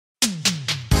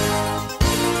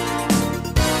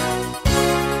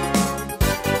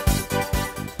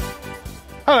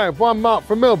Hello everyone, Mark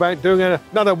from Milbank doing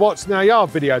another What's in Our Yard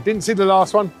video. Didn't see the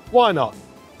last one, why not?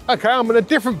 Okay, I'm in a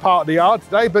different part of the yard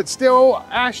today, but still,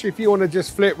 Ash, if you want to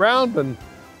just flip round, and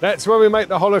that's where we make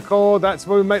the hollow core, that's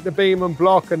where we make the beam and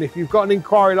block, and if you've got an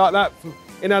inquiry like that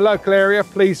in our local area,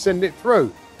 please send it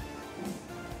through.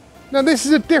 Now this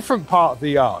is a different part of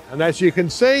the yard, and as you can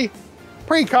see,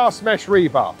 precast mesh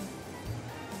rebar.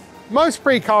 Most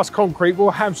precast concrete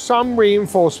will have some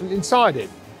reinforcement inside it.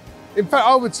 In fact,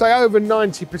 I would say over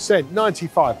 90%,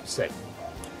 95%.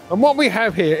 And what we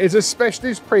have here is a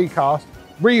specialist precast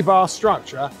rebar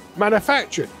structure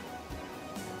manufactured.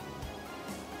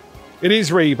 It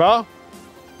is rebar,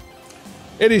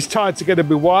 it is tied together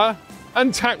with wire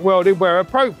and tack welded where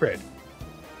appropriate.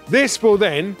 This will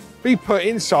then be put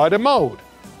inside a mould.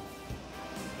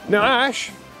 Now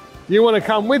Ash, you want to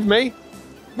come with me?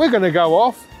 We're going to go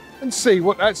off and see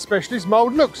what that specialist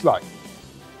mould looks like.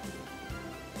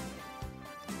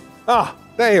 Ah,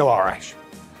 there you are, Ash.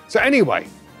 So anyway,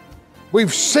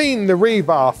 we've seen the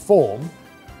rebar form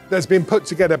that's been put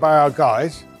together by our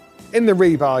guys in the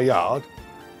rebar yard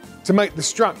to make the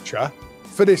structure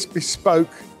for this bespoke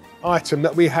item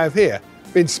that we have here,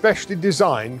 been specially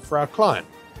designed for our client.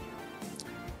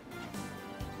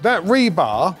 That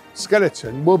rebar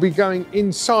skeleton will be going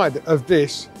inside of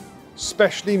this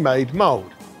specially made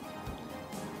mould.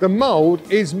 The mould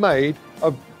is made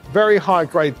of very high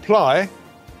grade ply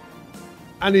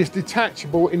and is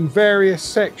detachable in various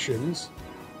sections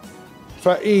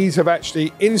for ease of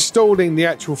actually installing the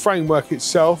actual framework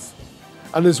itself,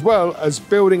 and as well as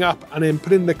building up and then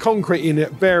putting the concrete in at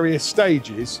various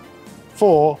stages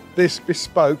for this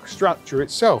bespoke structure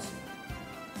itself.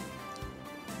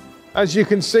 As you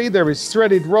can see, there is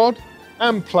threaded rod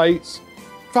and plates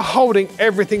for holding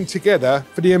everything together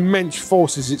for the immense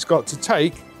forces it's got to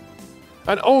take,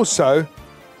 and also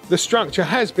the structure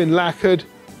has been lacquered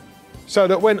so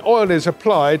that when oil is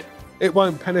applied, it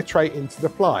won't penetrate into the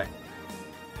ply.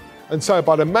 And so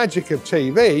by the magic of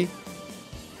TV,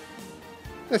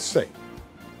 let's see.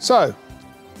 So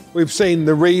we've seen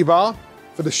the rebar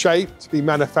for the shape to be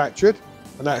manufactured,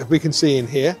 and that we can see in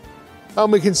here. And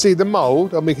we can see the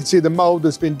mould, and we can see the mould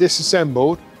has been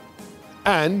disassembled,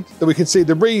 and that we can see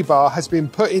the rebar has been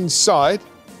put inside,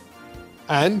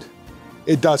 and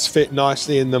it does fit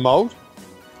nicely in the mould.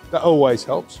 That always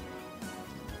helps.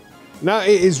 Now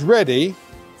it is ready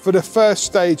for the first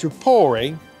stage of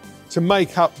pouring to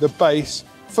make up the base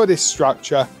for this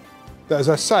structure that, as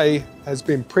I say, has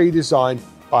been pre-designed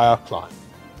by our client.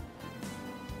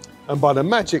 And by the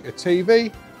magic of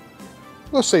TV,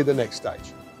 we'll see the next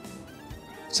stage.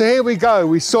 So here we go.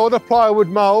 We saw the plywood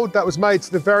mould that was made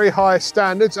to the very highest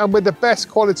standards and with the best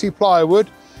quality plywood,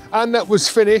 and that was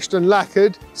finished and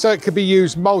lacquered so it could be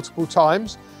used multiple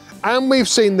times. And we've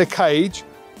seen the cage,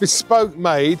 bespoke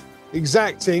made,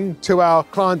 exacting to our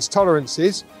client's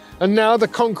tolerances. And now the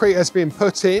concrete has been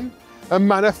put in and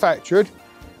manufactured,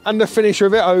 and the finish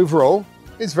of it overall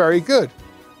is very good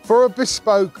for a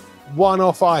bespoke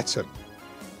one-off item.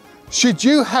 Should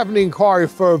you have an inquiry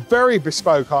for a very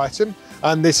bespoke item,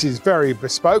 and this is very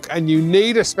bespoke, and you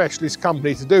need a specialist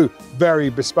company to do very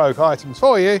bespoke items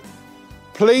for you,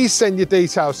 please send your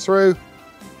details through.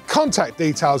 Contact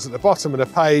details at the bottom of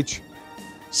the page.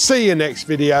 See you next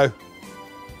video,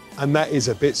 and that is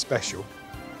a bit special.